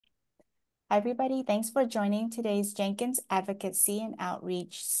Hi, everybody. Thanks for joining today's Jenkins Advocacy and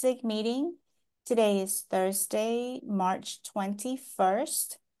Outreach SIG meeting. Today is Thursday, March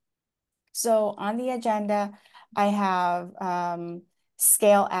 21st. So on the agenda, I have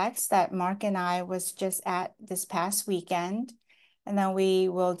Scale X that Mark and I was just at this past weekend. And then we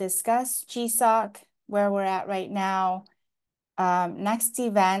will discuss GSOC, where we're at right now, next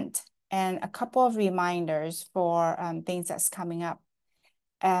event, and a couple of reminders for things that's coming up.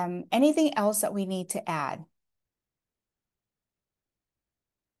 Anything else that we need to add?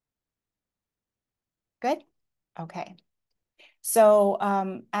 Good? Okay. So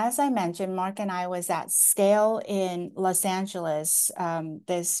as I mentioned, Mark and I was at Scale in Los Angeles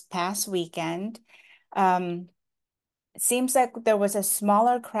this past weekend. It seems like there was a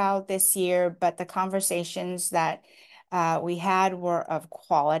smaller crowd this year, but the conversations that we had were of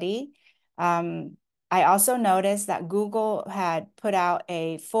quality. I also noticed that Google had put out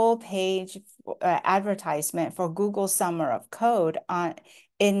a full page advertisement for Google Summer of Code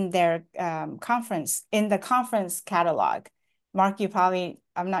in their conference catalog. Mark, I'm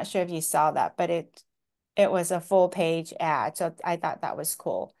not sure if you saw that, but it was a full page ad. So I thought that was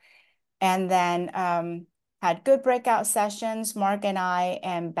cool. And then had good breakout sessions. Mark and I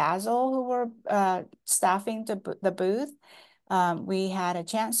and Basil, who were staffing the booth, we had a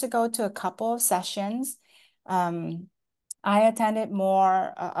chance to go to a couple of sessions. I attended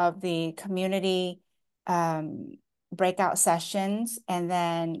more of the community breakout sessions, and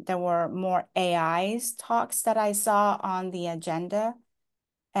then there were more AIs talks that I saw on the agenda.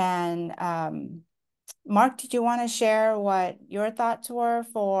 And Mark, did you want to share what your thoughts were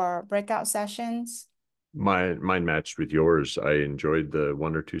for breakout sessions? Mine matched with yours. I enjoyed the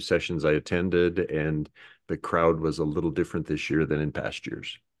one or two sessions I attended, and the crowd was a little different this year than in past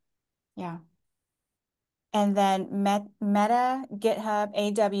years. Yeah. And then Meta, GitHub,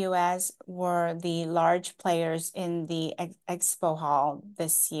 AWS were the large players in the expo hall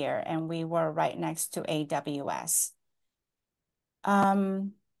this year, and we were right next to AWS.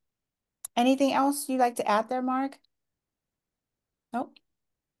 Anything else you'd like to add there, Mark? Nope.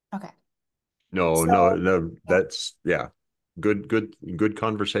 Okay. No, no, So, no. yeah, That's yeah. Good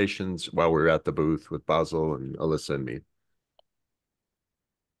conversations while we were at the booth with Basil and Alyssa and me.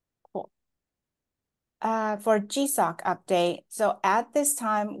 cool. For GSOC update, so at this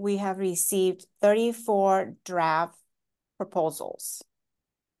time, we have received 34 draft proposals.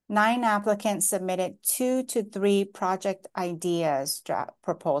 9 applicants submitted 2 to 3 project ideas draft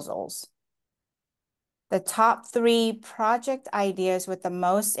proposals. The top 3 project ideas with the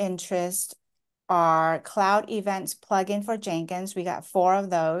most interest are Cloud Events plugin for Jenkins. We got 4 of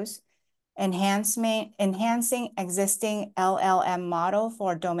those. Enhancing existing LLM model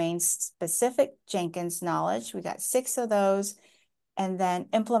for domain-specific Jenkins knowledge. We got 6 of those. And then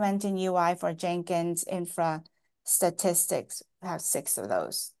implementing UI for Jenkins infra statistics, have 6 of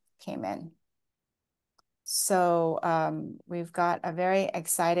those came in. So we've got a very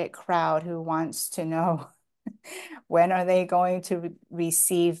excited crowd who wants to know when are they going to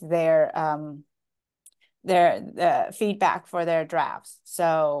receive their feedback for their drafts.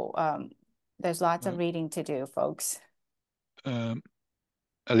 So there's lots of reading to do, folks. Um,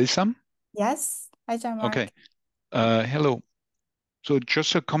 Alyssa? Yes. Hi, John Okay. Mark. Hello. So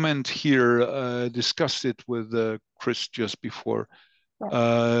just a comment here, discussed it with Chris just before.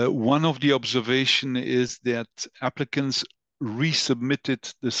 One of the observation is that applicants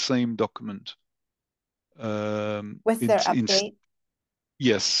resubmitted the same document. With their update.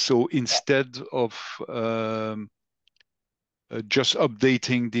 Yes, so instead of just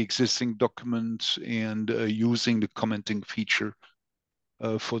updating the existing document and using the commenting feature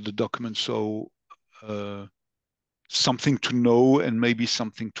for the document. So something to know and maybe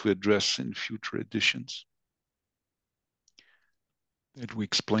something to address in future editions. That we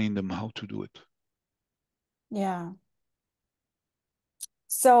explain them how to do it. Yeah.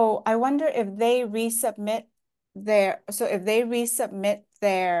 So I wonder if they resubmit their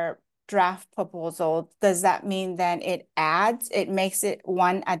draft proposal, does that mean then it makes it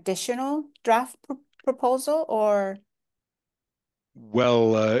one additional draft proposal or?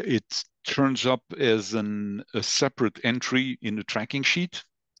 Well, it turns up as a separate entry in the tracking sheet.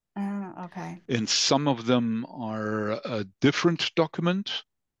 Okay. And some of them are a different document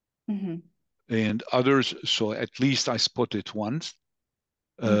and others, so at least I spotted once,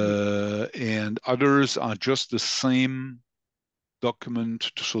 and others are just the same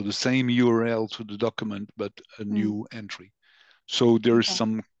document, so the same URL to the document, but a new entry. So there is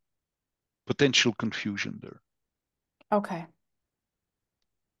some potential confusion there. Okay.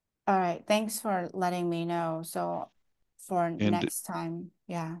 All right. Thanks for letting me know. So for next time,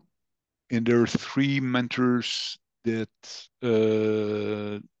 yeah. and there are 3 mentors that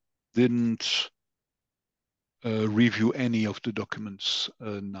didn't review any of the documents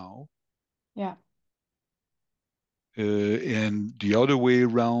now. Yeah. And the other way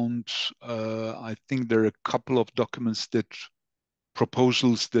around, I think there are a couple of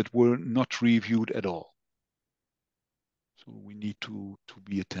proposals that were not reviewed at all. So we need to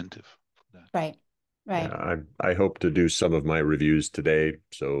be attentive for that. Right. Right. Yeah, I hope to do some of my reviews today,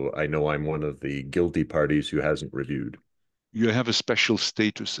 so I know I'm one of the guilty parties who hasn't reviewed. You have a special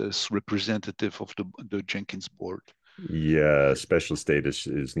status as representative of the Jenkins board. Yeah, special status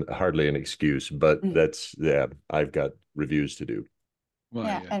is hardly an excuse, but I've got reviews to do. Well,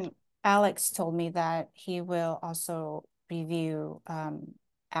 yeah, and Alex told me that he will also review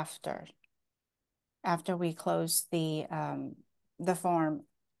after we close the form,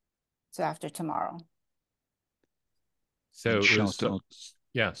 so after tomorrow. So,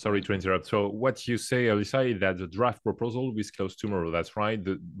 yeah, sorry to interrupt. So what you say, Alyssa, is that the draft proposal will close tomorrow. That's right.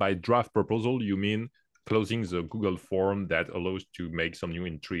 By draft proposal, you mean closing the Google form that allows to make some new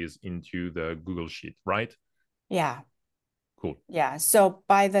entries into the Google Sheet, right? Yeah. Cool. Yeah. So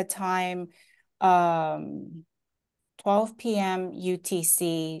by the time 12 p.m.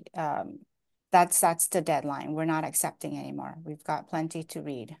 UTC, that's the deadline. We're not accepting anymore. We've got plenty to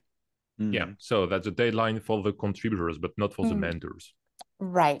read. Yeah, so that's a deadline for the contributors, but not for the mentors.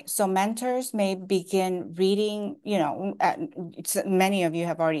 Right. So mentors may begin reading, many of you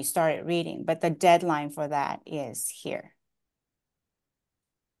have already started reading, but the deadline for that is here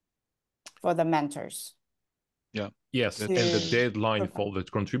for the mentors. Yeah. Yes, and the deadline for the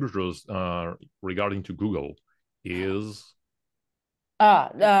contributors regarding to Google is...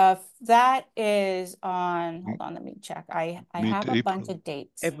 that is on, hold on, let me check. I have a bunch of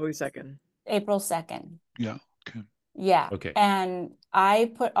dates. April 2nd. April 2nd. Yeah, okay. Yeah, okay. And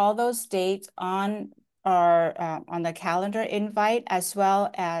I put all those dates on on the calendar invite, as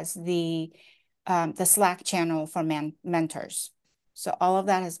well as the Slack channel for mentors. So all of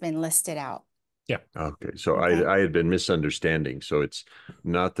that has been listed out. Yeah. Okay. So I had been misunderstanding. So it's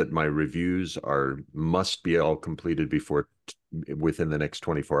not that my reviews must be all completed within the next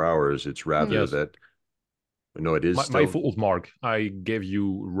 24 hours. It's rather that, no, it is my fault, Mark. I gave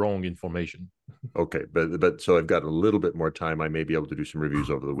you wrong information. Okay. But so I've got a little bit more time. I may be able to do some reviews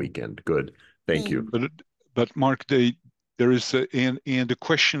over the weekend. Good. Thank you. But Mark, there is and the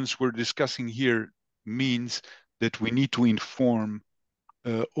questions we're discussing here means that we need to inform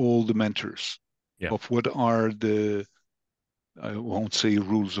all the mentors of what are the, I won't say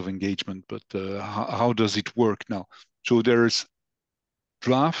rules of engagement, but how does it work now? So there's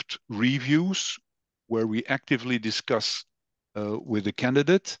draft reviews where we actively discuss with the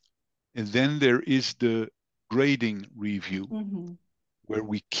candidate, and then there is the grading review, where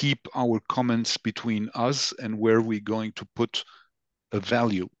we keep our comments between us and where we're going to put a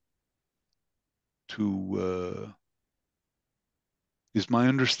value to... is my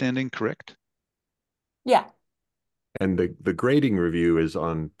understanding correct? Yeah. And the grading review is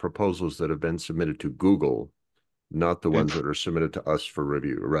on proposals that have been submitted to Google, not the ones that are submitted to us for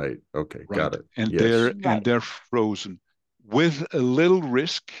review. Right. Okay. Right. Got it. And yes. they're frozen. With a little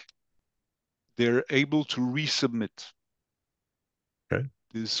risk, they're able to resubmit. Okay.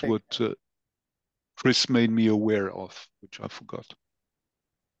 This is what Chris made me aware of, which I forgot.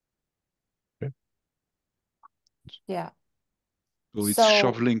 Okay. Yeah. So it's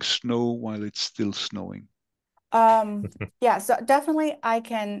shoveling snow while it's still snowing. Yeah, so definitely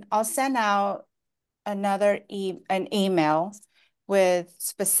I'll send out an email with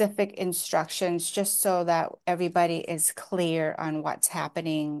specific instructions, just so that everybody is clear on what's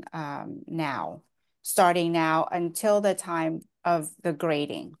happening now, starting now until the time of the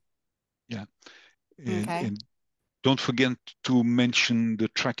grading. Yeah. And don't forget to mention the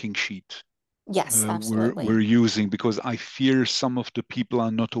tracking sheet. Yes, absolutely. We're using, because I fear some of the people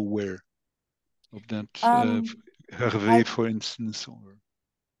are not aware of that. Hervé, for instance, or...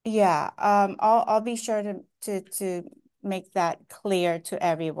 Yeah, I'll be sure to make that clear to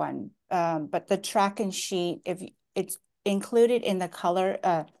everyone. But the tracking sheet, if it's included in the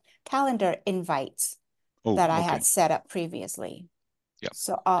calendar invites that I had set up previously. Yeah.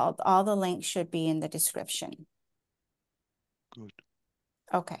 So all the links should be in the description. Good.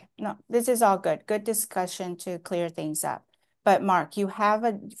 Okay. No, this is all good. Good discussion to clear things up. But Mark, you have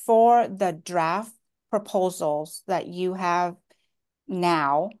for the draft proposals that you have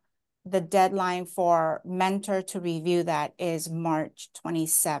now, the deadline for mentor to review that is March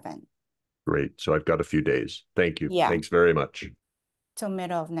 27th. Great. So I've got a few days. Thank you. Yeah. Thanks very much. Till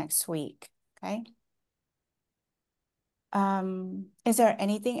middle of next week. Okay. Is there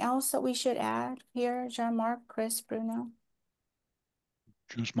anything else that we should add here, Jean-Marc, Chris, Bruno?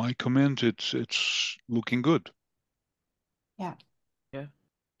 Just my comment. It's looking good. Yeah. Yeah.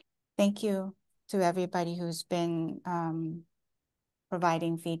 Thank you to everybody who's been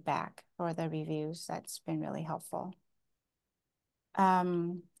providing feedback for the reviews. That's been really helpful.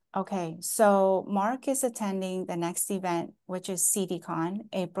 Okay, so Mark is attending the next event, which is CDCon,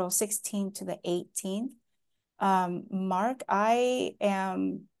 April 16th to the 18th. Mark, I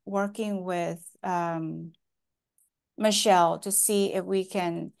am working with Michelle to see if we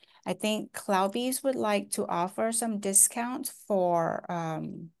can, I think Cloudbees would like to offer some discount for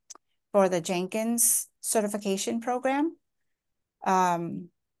the Jenkins certification program.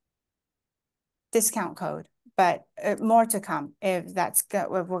 Discount code, but more to come if that's good.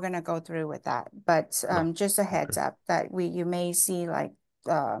 If we're gonna go through with that. But just a heads up that you may see like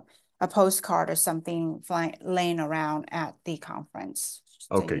a postcard or something laying around at the conference.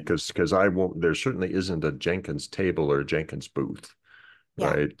 Okay, because I won't. There certainly isn't a Jenkins table or a Jenkins booth,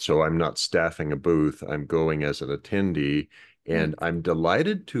 right? So I'm not staffing a booth. I'm going as an attendee. And I'm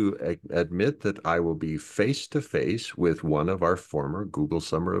delighted to admit that I will be face to face with one of our former Google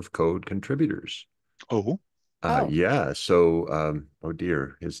Summer of Code contributors. Oh. Yeah. So, oh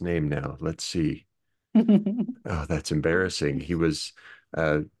dear, his name now. Let's see. Oh, that's embarrassing. He was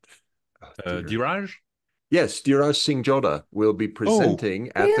Diraj? Yes, Diraj Singh Jodha will be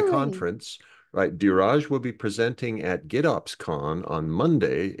presenting at the conference. Right, Diraj will be presenting at GitOpsCon on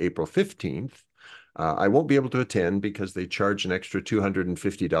Monday, April 15th. I won't be able to attend because they charge an extra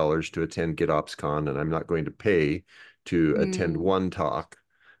 $250 to attend GitOpsCon, and I'm not going to pay to attend one talk.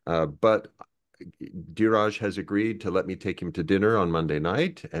 But Diraj has agreed to let me take him to dinner on Monday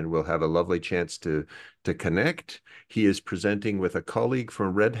night, and we'll have a lovely chance to connect. He is presenting with a colleague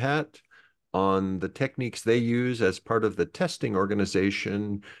from Red Hat on the techniques they use as part of the testing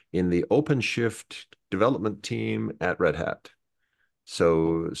organization in the OpenShift development team at Red Hat.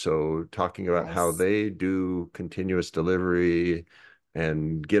 So talking about how they do continuous delivery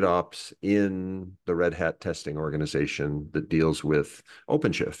and GitOps in the Red Hat testing organization that deals with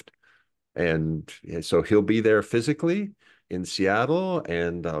OpenShift. And so he'll be there physically in Seattle,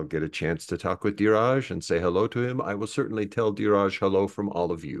 and I'll get a chance to talk with Diraj and say hello to him. I will certainly tell Diraj hello from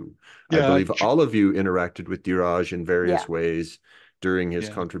all of you. Yeah, I believe all of you interacted with Diraj in various ways during his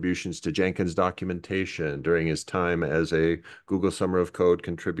contributions to Jenkins documentation, during his time as a Google Summer of Code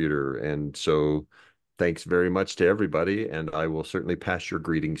contributor. And so thanks very much to everybody, and I will certainly pass your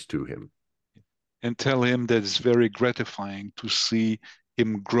greetings to him. And tell him that it's very gratifying to see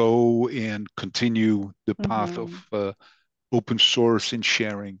him grow and continue the path of open source and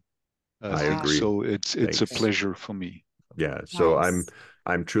sharing. I agree. So it's a pleasure for me. Yeah. So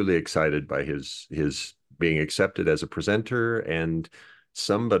I'm truly excited by his being accepted as a presenter, and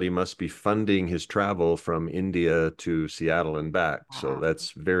somebody must be funding his travel from India to Seattle and back. Wow. So that's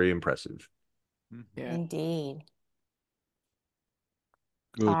very impressive. Yeah. Indeed.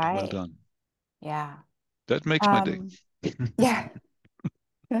 Good. Well done. Yeah. That makes my day. Yeah.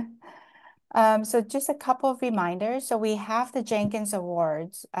 So just a couple of reminders. So we have the Jenkins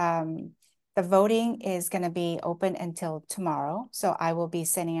Awards. The voting is going to be open until tomorrow. So I will be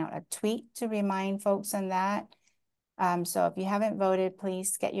sending out a tweet to remind folks on that. So if you haven't voted,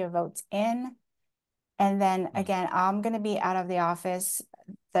 please get your votes in. And then again, I'm going to be out of the office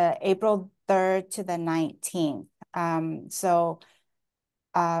the April 3rd to the 19th.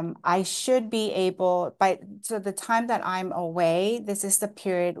 I should be able, so the time that I'm away, this is the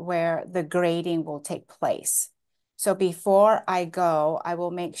period where the grading will take place. So before I go, I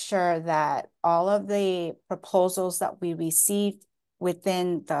will make sure that all of the proposals that we received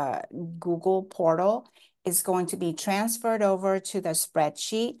within the Google portal is going to be transferred over to the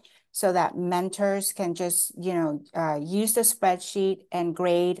spreadsheet so that mentors can just, use the spreadsheet and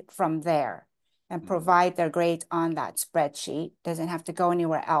grade from there and provide their grades on that spreadsheet. Doesn't have to go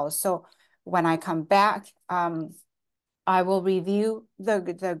anywhere else. So when I come back, I will review the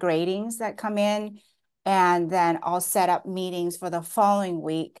gradings that come in, and then I'll set up meetings for the following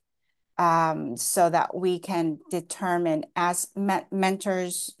week so that we can determine as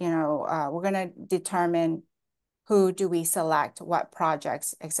mentors, we're gonna determine who do we select, what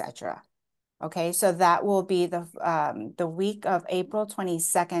projects, etc. Okay, so that will be the week of April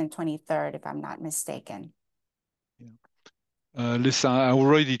 22nd, 23rd, if I'm not mistaken. Yeah. Lisa, I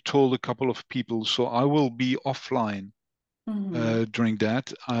already told a couple of people, so I will be offline during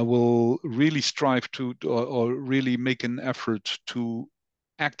that. I will really strive to, or really make an effort to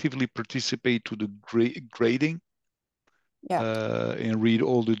actively participate to the grading and read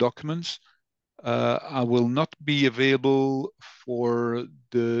all the documents. I will not be available for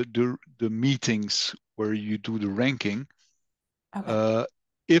the meetings where you do the ranking. Okay.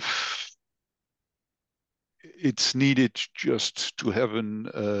 If it's needed just to have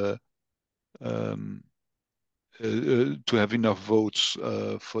to have enough votes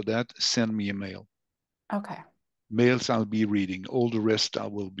for that, send me a mail. Okay. Mails I'll be reading. All the rest I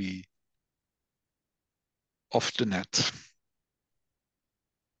will be off the net.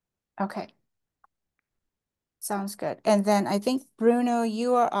 Okay. Sounds good. And then I think Bruno,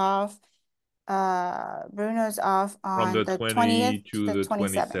 you are off. Bruno's off From on the the 20 20th to to the the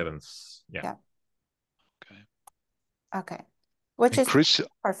 27th. 27th. Yeah. Yeah. Okay. Okay. Which And is Chris, do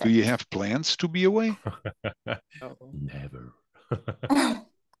perfect. you have plans to be away? Never.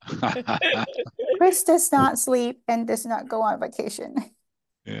 Chris does not sleep and does not go on vacation.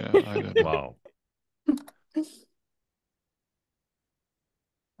 Yeah, I don't know. Wow.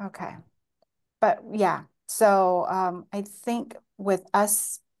 Okay. But yeah, so I think with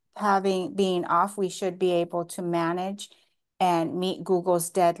us being off, we should be able to manage and meet Google's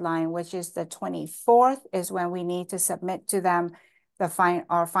deadline, which is the 24th, is when we need to submit to them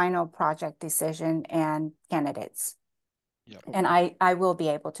our final project decision and candidates. Yep. And I will be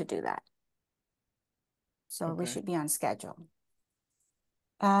able to do that. So we Okay. should be on schedule.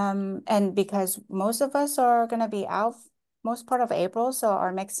 And because most of us are going to be out most part of April, so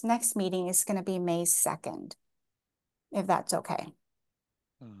our next meeting is going to be May 2nd, if that's okay.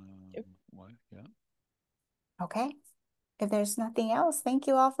 Well, yeah. Okay. If there's nothing else, thank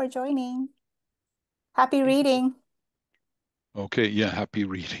you all for joining. Happy reading. Okay, yeah, happy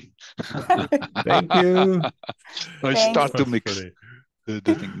reading. Thank you. I Thanks. start to That's mix funny. the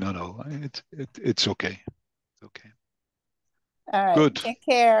thing. No, it's okay. It's okay. All right. Good. Take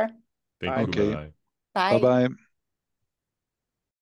care. Thank you. Okay. Bye. Bye. Bye-bye.